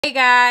Hey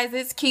guys,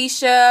 it's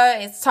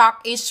Keisha. It's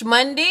Talk-ish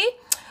Monday.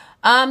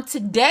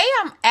 Today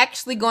I'm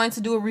actually going to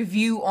do a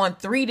review on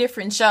 3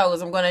 different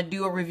shows. I'm going to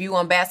do a review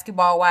on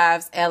Basketball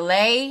Wives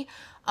LA,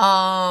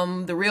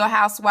 The Real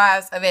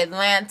Housewives of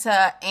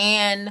Atlanta,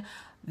 and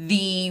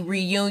the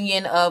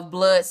reunion of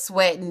Blood,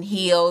 Sweat, and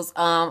Heels.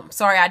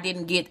 Sorry I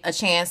didn't get a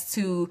chance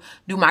to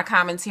do my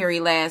commentary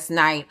last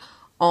night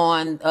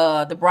on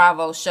the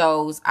Bravo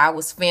shows. I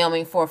was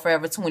filming for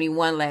Forever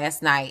 21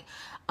 last night.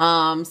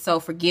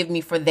 So forgive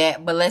me for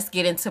that, but let's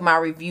get into my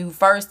review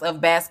first of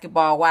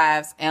Basketball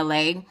Wives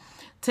LA.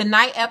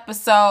 Tonight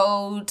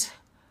episode,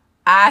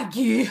 I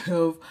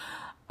give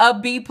a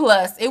B+.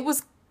 It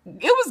was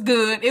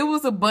good. It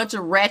was a bunch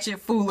of ratchet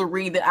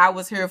foolery that I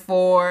was here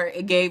for.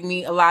 It gave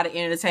me a lot of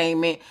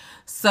entertainment.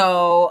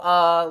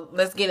 So,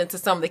 let's get into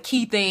some of the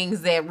key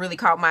things that really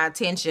caught my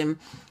attention.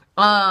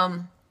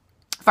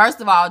 First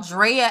of all,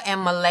 Rhoa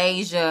and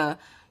Malaysia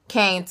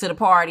came to the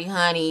party,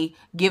 honey,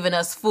 giving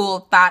us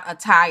full thought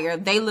attire.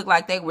 They looked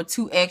like they were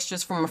 2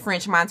 extras from a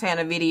French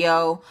Montana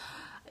video.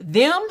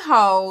 Them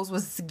hoes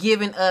was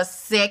giving us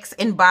sex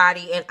and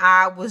body, and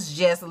I was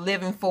just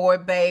living for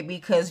it, baby,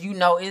 because you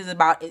know it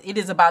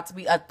is about to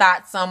be a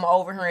thought summer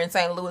over here in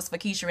St. Louis for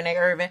Keisha Renee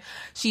Irvin.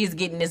 She is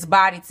getting this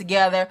body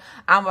together.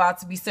 I'm about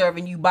to be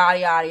serving you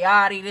body yaddy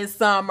yaddy this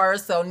summer,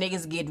 so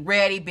niggas get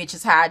ready.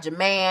 Bitches, hide your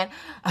man.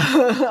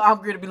 I'm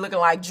going to be looking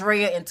like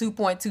Rhoa in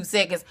 2.2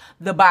 seconds.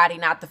 The body,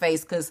 not the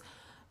face, because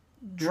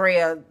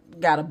Rhoa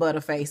got a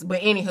butter face. But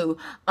anywho,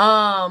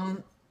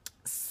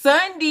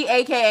 Sunday,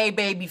 aka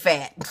Baby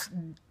Fat.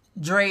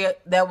 Rhoa,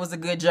 that was a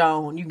good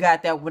Joan. You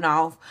got that one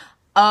off.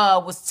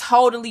 Was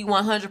totally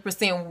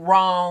 100%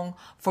 wrong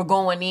for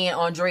going in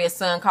on Rhoa's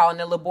son, calling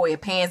the little boy a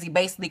pansy,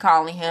 basically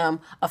calling him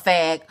a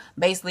fag,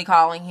 basically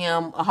calling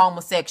him a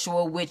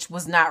homosexual, which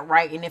was not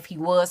right. And if he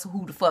was,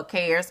 who the fuck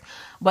cares?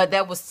 But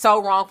that was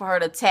so wrong for her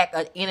to attack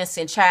an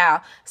innocent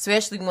child,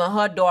 especially when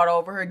her daughter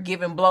over here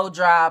giving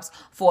blowjobs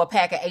for a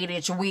pack of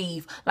 8-inch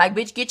weave. Like,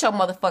 bitch, get your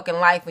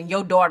motherfucking life. And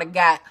your daughter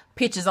got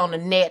pictures on the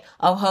net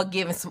of her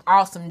giving some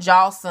awesome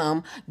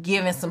jawsome,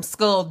 giving some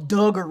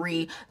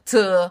skullduggery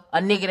to a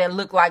nigga that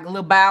looked like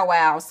Lil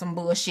Bbwla or some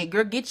bullshit.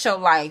 Girl, get your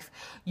life.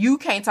 You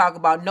can't talk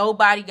about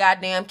nobody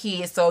goddamn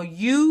kids, so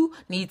you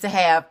need to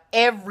have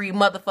every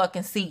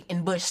motherfucking seat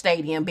in Busch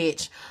Stadium,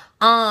 bitch.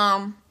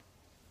 Rhoa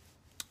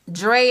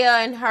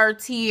and her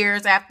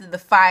tears after the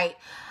fight,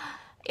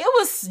 it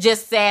was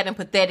just sad and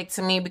pathetic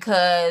to me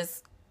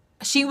because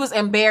she was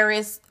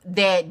embarrassed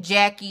that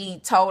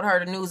Jackie told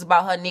her the news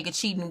about her nigga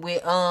cheating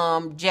with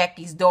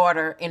Jackie's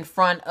daughter in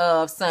front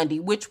of Sunday,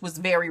 which was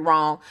very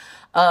wrong.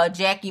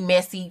 Jackie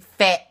messy,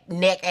 fat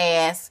neck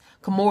ass,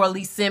 Kamora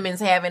Lee Simmons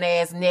having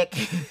ass neck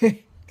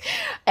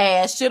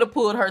ass should have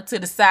pulled her to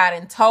the side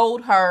and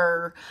told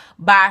her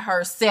by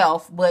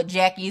herself, but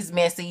Jackie is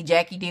messy.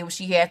 Jackie did what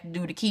she had to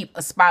do to keep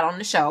a spot on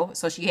the show,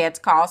 so she had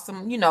to cause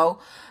some, you know,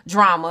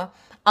 drama.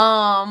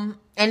 And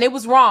it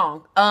was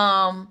wrong.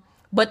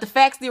 But the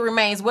fact still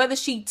remains, whether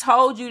she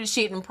told you the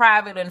shit in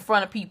private or in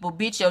front of people,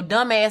 bitch, your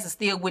dumb ass is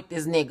still with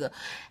this nigga.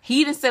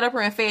 He done set up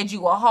her and fed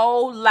you a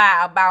whole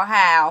lie about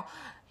how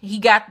he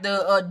got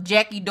the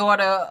Jackie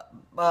daughter.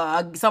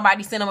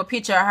 Somebody sent him a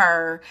picture of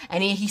her,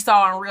 and then he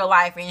saw her in real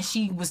life, and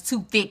she was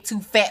too thick, too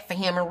fat for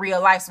him in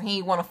real life, so he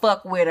didn't want to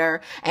fuck with her.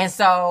 And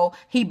so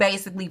he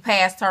basically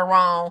passed her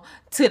on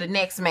to the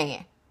next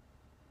man.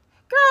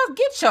 Girl,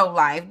 get your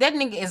life. That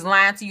nigga is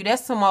lying to you.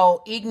 That's some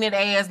old ignorant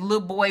ass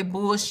little boy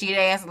bullshit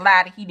ass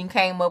lie that he done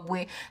came up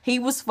with. He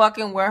was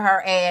fucking with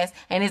her ass,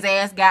 and his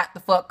ass got the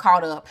fuck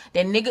caught up.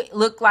 That nigga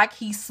looked like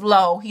he's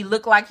slow. He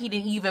looked like he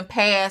didn't even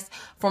pass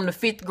from the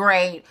 5th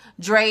grade.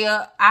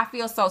 Rhoa, I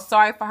feel so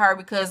sorry for her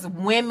because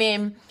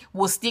women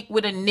will stick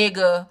with a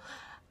nigga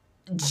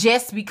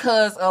just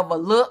because of a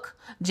look,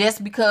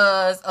 just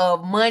because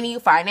of money,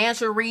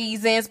 financial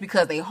reasons,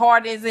 because their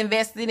heart is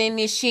invested in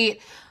this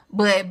shit.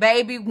 But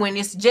baby, when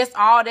it's just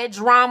all that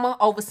drama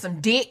over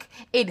some dick,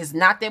 it is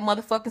not that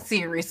motherfucking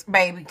serious,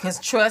 baby. Because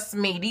trust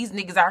me, these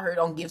niggas out here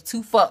don't give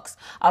 2 fucks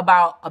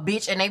about a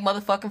bitch and they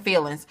motherfucking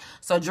feelings.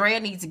 So Rhoa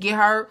needs to get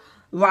her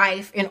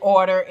life in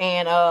order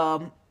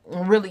and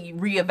really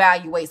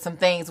reevaluate some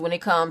things when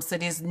it comes to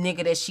this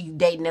nigga that she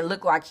dating that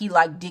look like he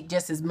like dick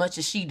just as much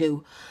as she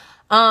do.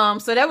 So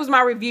that was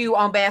my review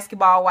on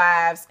Basketball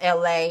Wives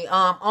LA.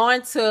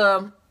 On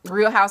to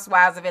Real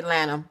Housewives of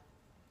Atlanta.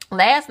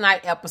 Last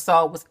night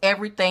episode was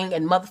everything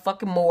and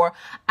motherfucking more.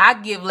 I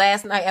give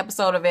last night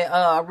episode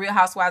of Real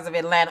Housewives of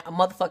Atlanta a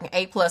motherfucking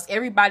A+.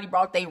 Everybody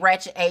brought their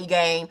ratchet A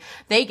game.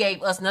 They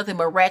gave us nothing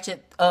but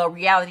ratchet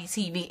reality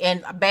TV.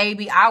 And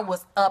baby, I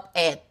was up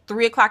at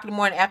 3 o'clock in the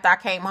morning after I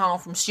came home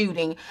from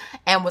shooting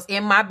and was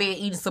in my bed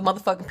eating some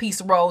motherfucking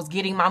piece of rolls,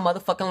 getting my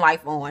motherfucking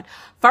life on.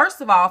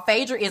 First of all,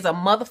 Phaedra is a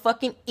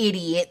motherfucking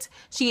idiot.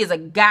 She is a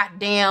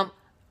goddamn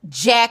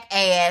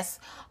jackass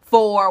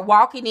for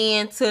walking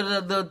into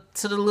the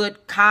little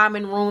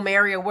common room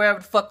area, wherever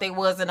the fuck they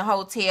was in the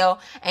hotel,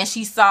 and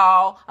she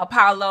saw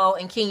Apollo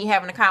and Kenya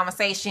having a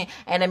conversation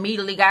and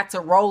immediately got to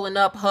rolling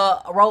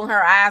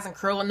her eyes and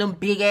curling them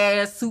big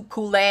ass, soup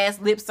cool ass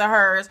lips of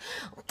hers.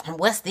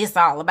 What's this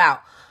all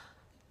about?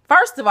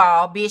 First of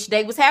all, bitch,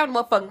 they was having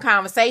a motherfucking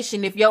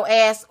conversation. If your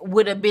ass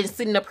would have been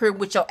sitting up here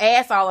with your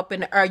ass all up in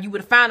the air, you would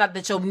have found out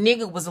that your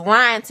nigga was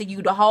lying to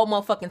you the whole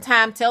motherfucking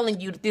time,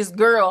 telling you that this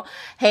girl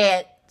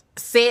had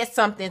said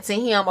something to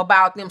him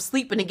about them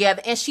sleeping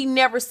together, and she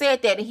never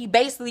said that. And he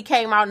basically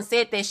came out and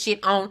said that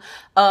shit on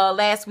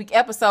last week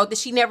episode, that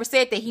she never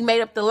said that. He made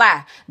up the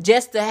lie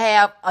just to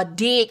have a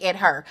dig at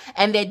her,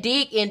 and that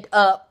dig ended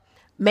up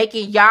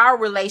making y'all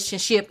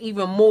relationship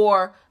even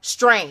more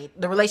strained.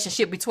 The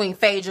relationship between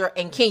Phaedra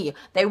and Kenya.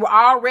 They were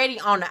already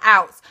on the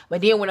outs.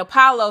 But then when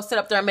Apollo set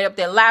up there and made up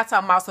that lie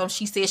talking about something,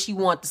 she said she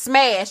wanted to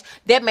smash,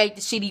 that made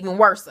the shit even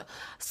worse.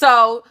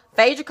 So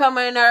Phaedra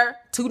coming in there,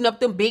 tooting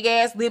up them big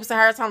ass lips and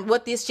her telling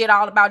what this shit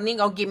all about, and then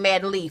gonna get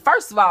mad and leave.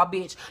 First of all,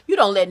 bitch, you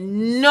don't let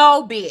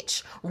no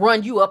bitch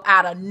run you up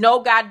out of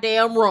no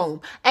goddamn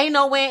room. Ain't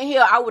no way in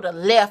here I would have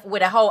left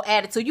with a whole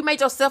attitude. You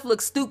made yourself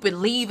look stupid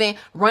leaving,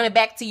 running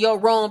back to your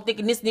room,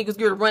 thinking this nigga's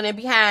gonna running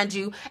behind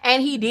you.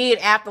 And he did.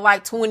 After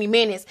like 20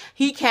 minutes,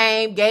 he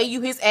came, gave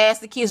you his ass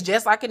to kiss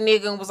just like a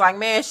nigga, and was like,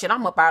 man, shit,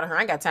 I'm up out of here.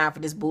 I ain't got time for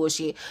this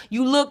bullshit.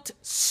 You looked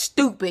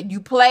stupid.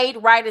 You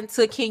played right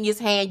into Kenya's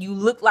hand. You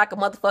looked like a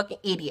motherfucking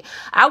idiot.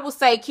 I will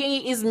say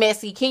Kenya is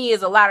messy. Kenya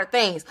is a lot of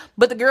things,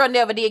 but the girl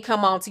never did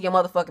come on to your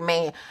motherfucking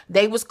man.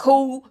 They was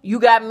cool.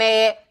 You got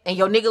mad, and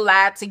your nigga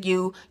lied to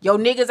you. Your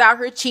nigga's out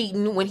here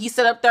cheating. When he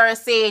sat up there and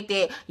said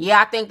that,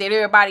 yeah, I think that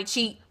everybody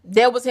cheat,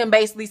 that was him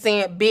basically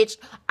saying, bitch,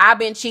 I've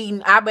been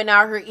cheating. I've been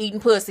out here eating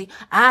pussy.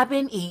 I've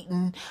been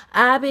eating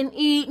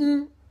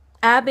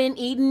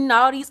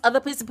all these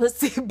other pussy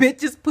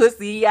bitches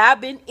pussy.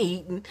 I've been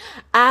eating.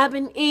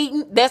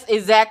 That's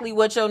exactly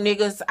what your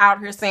nigga's out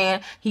here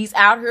saying. He's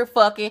out here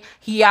fucking.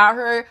 He out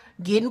here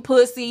getting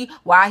pussy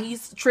while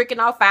he's tricking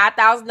off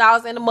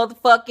 $5,000 in the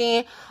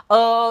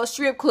motherfucking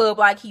strip club,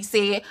 like he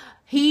said.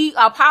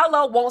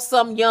 Apollo wants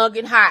something young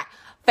and hot.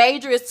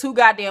 Phaedra is too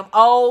goddamn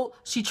old.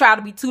 She tried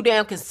to be too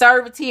damn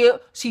conservative.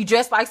 She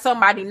dressed like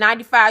somebody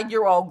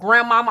 95-year-old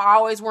grandmama,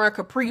 always wearing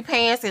capri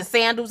pants and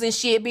sandals and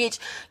shit, bitch.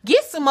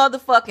 Get some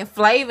motherfucking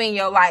flavor in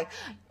your life.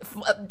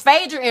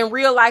 Phaedra in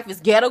real life is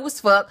ghetto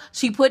as fuck.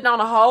 She putting on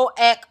a whole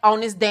act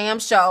on this damn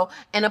show,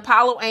 and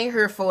Apollo ain't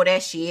here for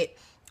that shit.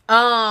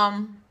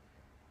 Greg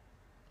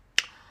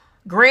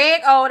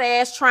old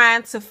ass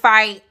trying to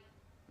fight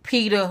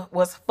Peter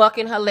was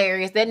fucking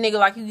hilarious. That nigga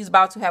like he was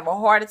about to have a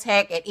heart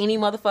attack at any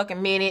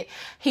motherfucking minute.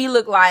 He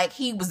looked like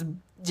he was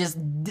just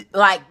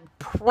like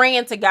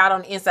praying to God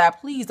on the inside,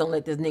 please don't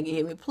let this nigga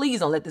hit me. Please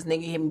don't let this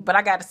nigga hit me. But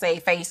I gotta say,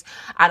 face,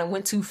 I done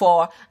went too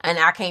far and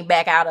I can't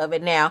back out of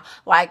it now.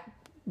 Like,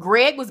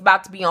 Greg was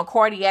about to be on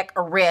cardiac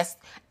arrest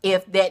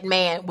if that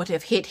man would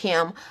have hit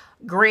him.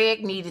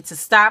 Greg needed to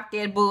stop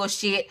that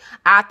bullshit.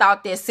 I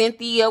thought that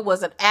Cynthia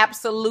was an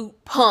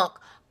absolute punk,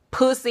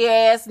 pussy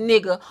ass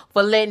nigga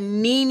for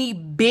letting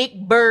Nene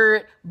Big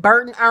Bird,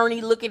 Burton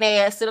Ernie looking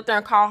ass sit up there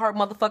and call her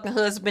motherfucking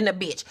husband a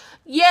bitch.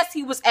 Yes,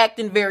 he was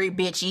acting very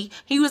bitchy.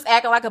 He was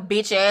acting like a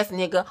bitch ass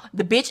nigga.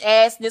 The bitch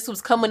assness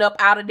was coming up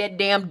out of that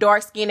damn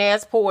dark skin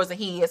ass pores of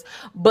his.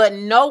 But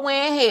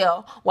nowhere in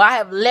hell will I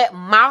have let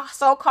my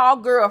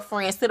so-called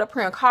girlfriend sit up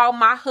here and call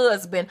my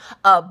husband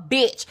a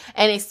bitch.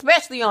 And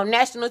especially on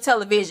national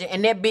television,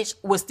 and that bitch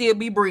would still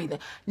be breathing.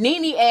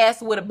 Nene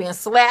ass would have been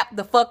slapped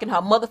the fuck in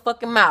her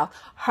motherfucking mouth.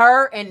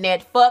 Her and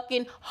that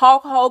fucking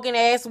Hulk Hogan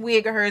ass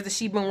wig of hers that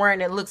she been wearing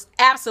that looks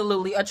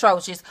absolutely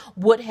atrocious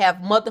would have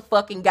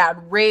motherfucking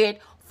got red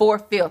for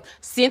filth.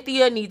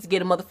 Cynthia needs to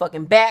get a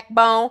motherfucking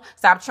backbone.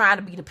 Stop trying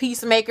to be the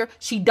peacemaker.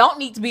 She don't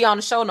need to be on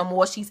the show no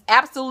more. She's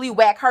absolutely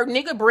whack. Her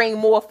nigga bring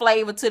more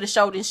flavor to the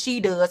show than she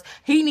does.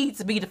 He needs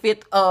to be the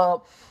fifth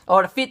or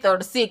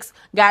the sixth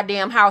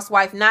goddamn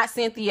housewife, not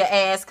Cynthia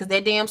ass, because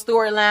that damn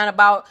storyline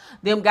about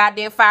them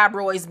goddamn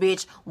fibroids,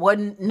 bitch,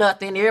 wasn't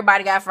nothing.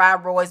 Everybody got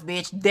fibroids,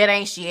 bitch. That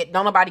ain't shit.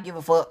 Don't nobody give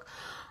a fuck.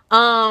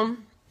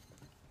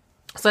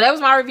 So that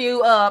was my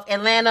review of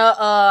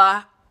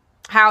Atlanta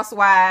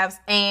Housewives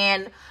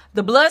and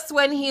the Blood,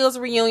 Sweat, and Heels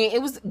reunion.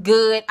 It was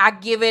good. I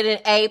give it an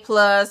A+.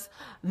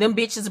 Them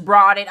bitches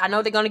brought it. I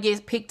know they're going to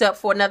get picked up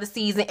for another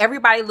season.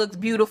 Everybody looks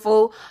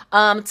beautiful.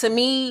 To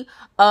me,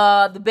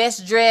 the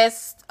best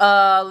dressed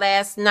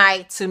last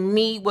night to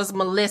me was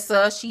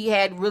Melissa. She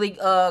had really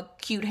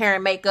cute hair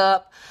and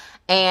makeup,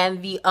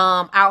 and the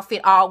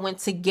outfit all went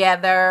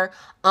together.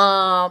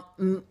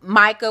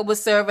 Micah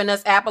was serving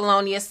us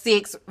Apollonia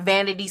 6,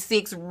 Vanity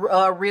 6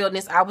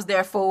 realness. I was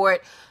there for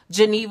it.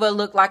 Geneva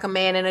looked like a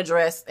man in a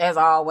dress, as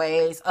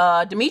always.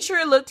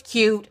 Demetria looked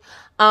cute.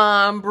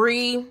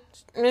 Bree,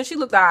 she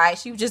looked alright.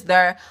 She was just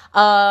there.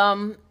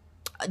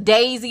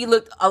 Daisy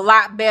looked a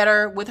lot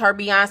better with her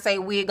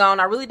Beyonce wig on.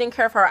 I really didn't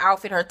care for her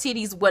outfit. Her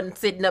titties wasn't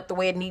sitting up the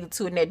way it needed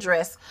to in that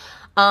dress.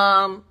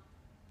 I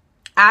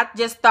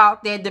just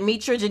thought that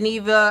Demetria,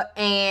 Geneva,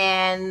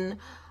 and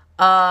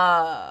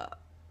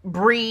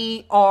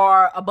Bree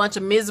are a bunch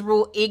of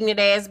miserable,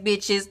 ignorant ass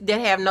bitches that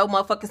have no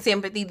motherfucking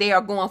sympathy. They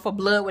are going for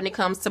blood when it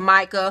comes to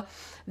Micah.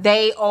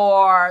 They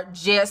are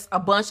just a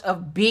bunch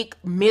of big,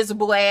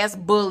 miserable ass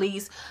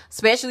bullies,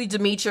 especially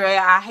Demetria.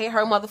 I hate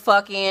her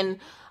motherfucking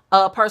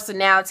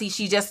personality.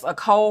 She's just a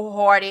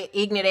cold-hearted,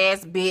 ignorant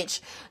ass bitch.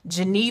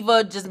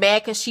 Geneva just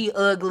mad because she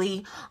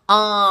ugly.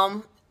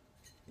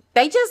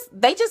 They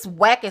just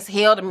whack as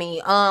hell to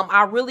me.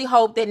 I really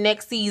hope that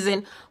next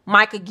season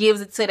Micah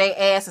gives it to their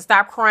ass and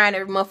stop crying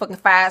every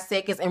motherfucking 5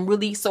 seconds and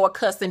really start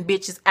cussing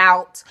bitches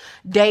out.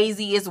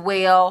 Daisy as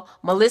well.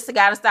 Melissa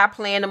gotta stop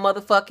playing the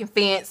motherfucking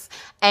fence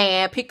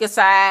and pick a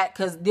side,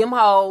 because them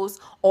hoes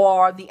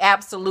are the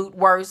absolute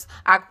worst.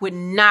 I would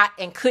not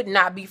and could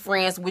not be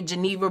friends with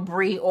Geneva,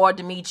 Bree, or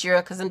Demetria,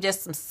 because I'm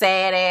just some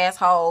sad ass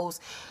hoes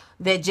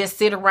that just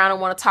sit around and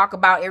want to talk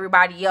about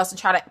everybody else and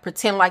try to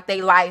pretend like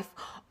they life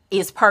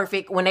is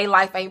perfect when they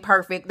life ain't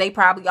perfect. They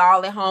probably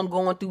all at home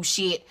going through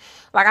shit.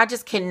 Like, I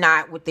just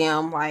cannot with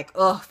them. Like,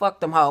 ugh, fuck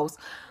them hoes.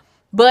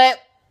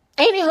 But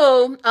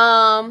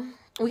anywho,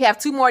 we have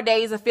 2 more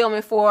days of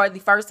filming for the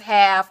first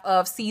half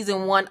of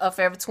season 1 of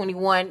Forever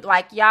 21.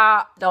 Like,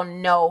 y'all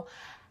don't know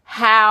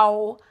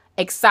how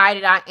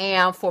excited I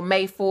am for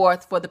May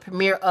 4th for the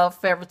premiere of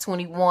Forever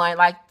 21.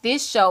 Like,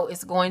 this show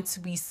is going to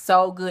be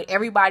so good.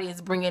 Everybody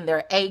is bringing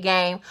their A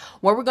game.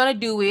 What we're going to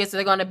do is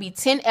they're going to be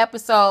 10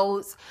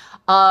 episodes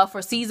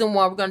for season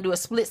 1. We're going to do a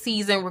split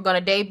season. We're going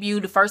to debut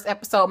the first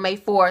episode May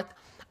 4th.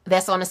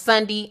 That's on a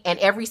Sunday, and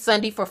every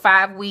Sunday for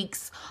 5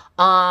 weeks,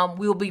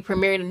 we'll be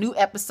premiering a new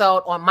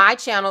episode on my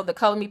channel, the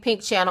Color Me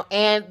Pink channel,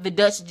 and the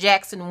Dutch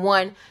Jackson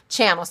 1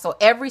 channel. So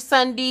every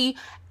Sunday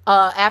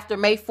after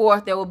May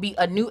 4th, there will be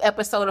a new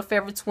episode of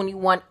Forever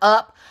 21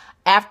 up.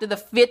 After the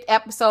 5th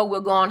episode,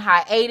 we'll go on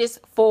hiatus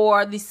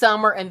for the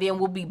summer, and then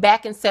we'll be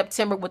back in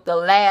September with the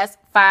last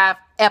 5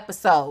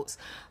 episodes.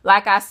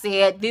 Like I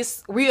said,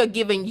 we are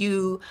giving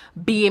you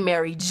Being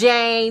Mary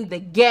Jane, The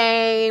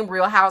Game,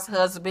 Real House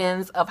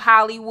Husbands of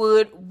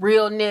Hollywood,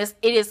 realness.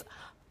 It is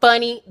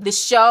funny. The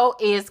show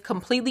is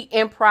completely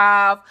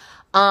improv.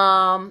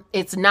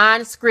 It's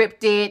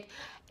non-scripted.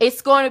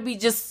 It's going to be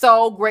just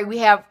so great. We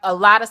have a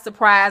lot of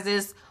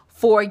surprises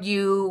for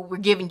you. We're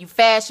giving you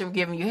fashion, we're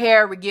giving you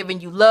hair, we're giving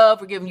you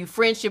love, we're giving you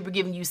friendship, we're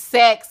giving you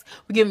sex,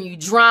 we're giving you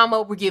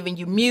drama, we're giving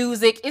you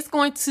music. It's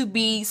going to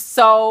be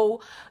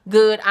so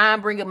good. I'm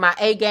bringing my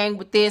A game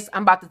with this.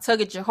 I'm about to tug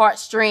at your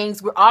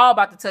heartstrings. We're all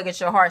about to tug at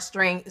your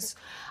heartstrings.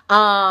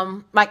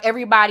 Like,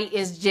 everybody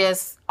is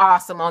just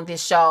awesome on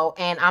this show,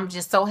 and I'm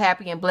just so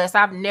happy and blessed.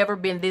 I've never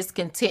been this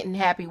content and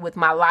happy with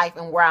my life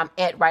and where I'm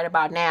at right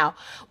about now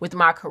with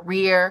my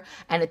career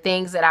and the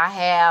things that I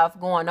have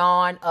going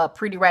on.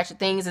 Pretty Ratchet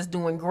Things is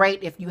doing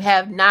great. If you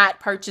have not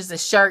purchased a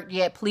shirt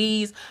yet,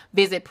 please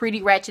visit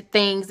Pretty Ratchet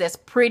Things. That's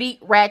Pretty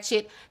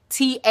Ratchet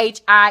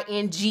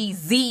THINGZ.com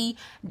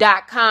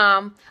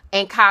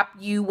and cop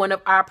you one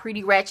of our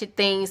Pretty Ratchet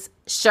Things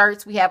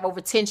shirts. We have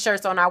over 10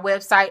 shirts on our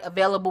website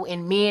available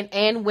in men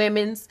and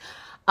women's.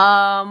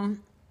 I'm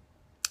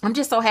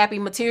just so happy.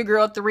 Material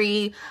Girl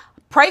 3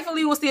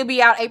 prayerfully will still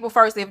be out April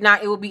 1st. If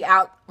not, it will be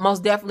out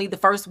most definitely the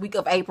first week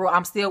of April.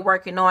 I'm still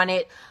working on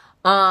it.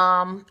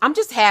 I'm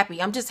just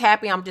happy. I'm just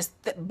happy. I'm just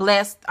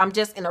blessed. I'm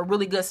just in a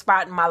really good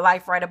spot in my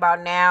life right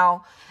about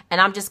now.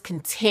 And I'm just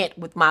content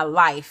with my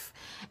life.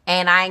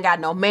 And I ain't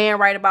got no man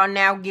right about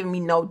now giving me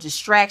no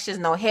distractions,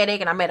 no headache.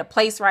 And I'm at a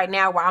place right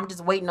now where I'm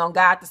just waiting on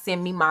God to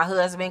send me my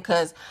husband.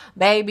 Because,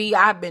 baby,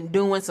 I've been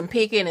doing some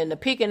picking. And the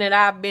picking that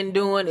I've been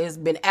doing has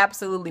been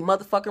absolutely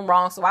motherfucking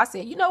wrong. So I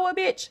said, you know what,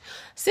 bitch?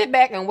 Sit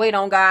back and wait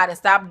on God and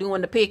stop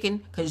doing the picking.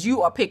 Because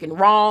you are picking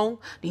wrong.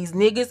 These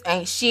niggas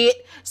ain't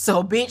shit.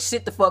 So, bitch,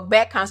 sit the fuck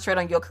back. Concentrate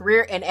on your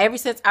career. And ever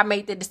since I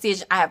made the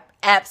decision, I have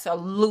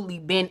absolutely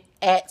been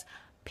at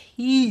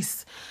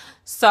peace.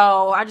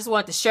 So I just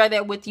wanted to share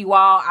that with you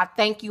all. I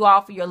thank you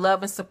all for your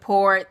love and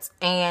support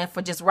and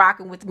for just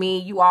rocking with me.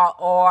 You all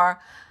are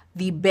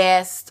the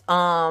best.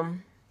 I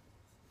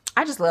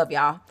just love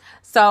y'all.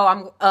 So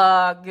I'm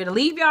going to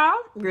leave y'all.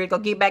 We're going to go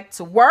get back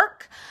to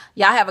work.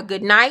 Y'all have a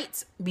good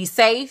night. Be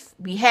safe.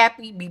 Be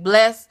happy. Be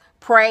blessed.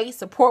 Pray.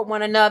 Support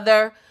one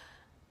another.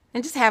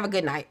 And just have a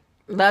good night.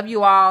 Love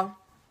you all.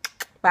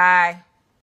 Bye.